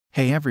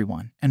Hey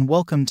everyone, and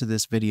welcome to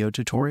this video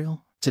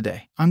tutorial.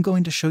 Today, I'm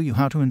going to show you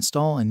how to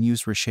install and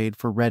use Reshade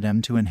for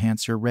RedM to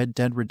enhance your Red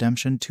Dead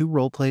Redemption 2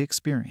 roleplay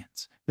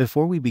experience.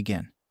 Before we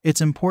begin, it's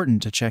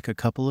important to check a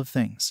couple of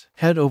things.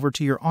 Head over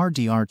to your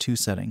RDR2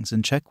 settings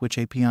and check which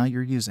API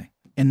you're using.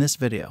 In this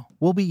video,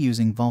 we'll be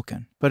using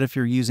Vulkan, but if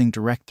you're using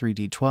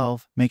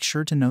Direct3D12, make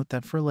sure to note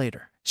that for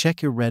later.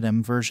 Check your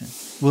RedM version.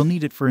 We'll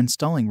need it for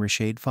installing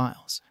Reshade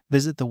files.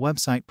 Visit the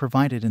website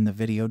provided in the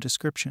video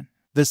description.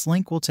 This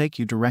link will take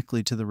you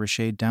directly to the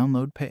Reshade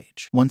download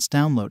page. Once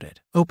downloaded,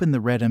 open the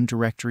RedM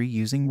directory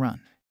using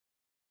run.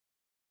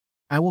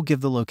 I will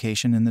give the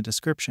location in the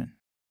description.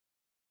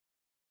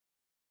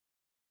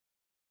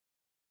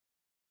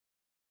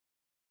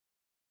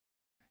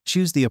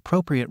 Choose the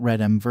appropriate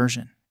RedM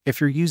version. If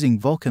you're using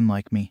Vulkan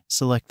like me,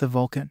 select the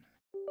Vulkan.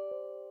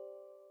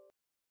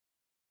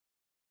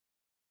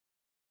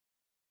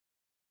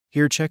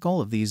 Here, check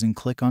all of these and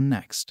click on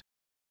Next.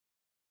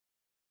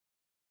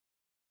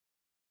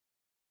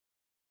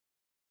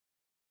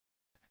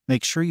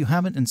 Make sure you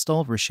haven't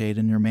installed Reshade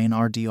in your main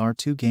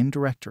RDR2 game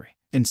directory.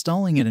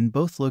 Installing it in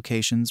both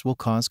locations will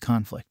cause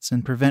conflicts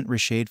and prevent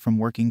Reshade from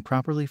working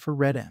properly for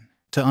RedM.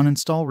 To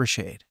uninstall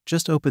Reshade,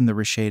 just open the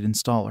Reshade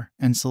installer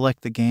and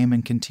select the game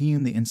and continue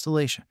the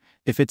installation.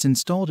 If it's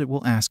installed, it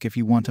will ask if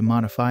you want to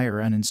modify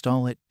or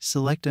uninstall it.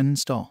 Select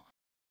Uninstall.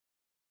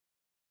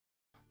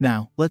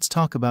 Now, let's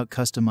talk about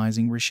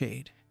customizing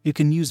Reshade. You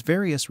can use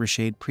various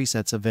Reshade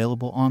presets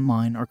available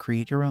online or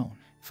create your own.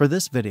 For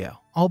this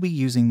video, I'll be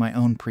using my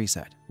own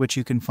preset, which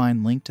you can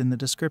find linked in the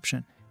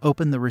description.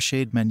 Open the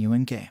Reshade menu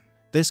in-game.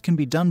 This can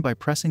be done by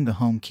pressing the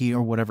Home key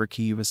or whatever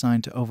key you've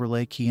assigned to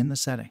Overlay key in the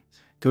settings.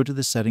 Go to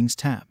the Settings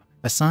tab.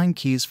 Assign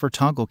keys for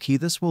Toggle key.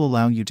 This will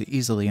allow you to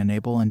easily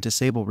enable and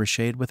disable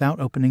Reshade without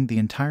opening the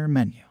entire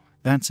menu.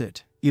 That's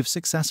it. You've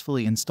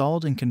successfully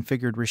installed and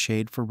configured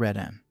Reshade for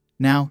RedM.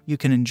 Now, you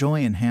can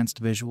enjoy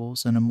enhanced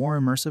visuals and a more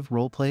immersive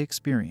roleplay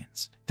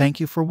experience. Thank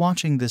you for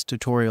watching this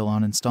tutorial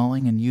on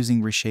installing and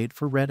using Reshade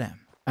for RedM.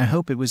 I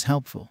hope it was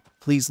helpful.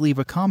 Please leave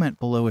a comment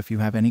below if you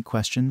have any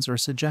questions or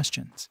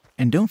suggestions.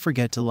 And don't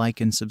forget to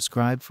like and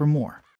subscribe for more.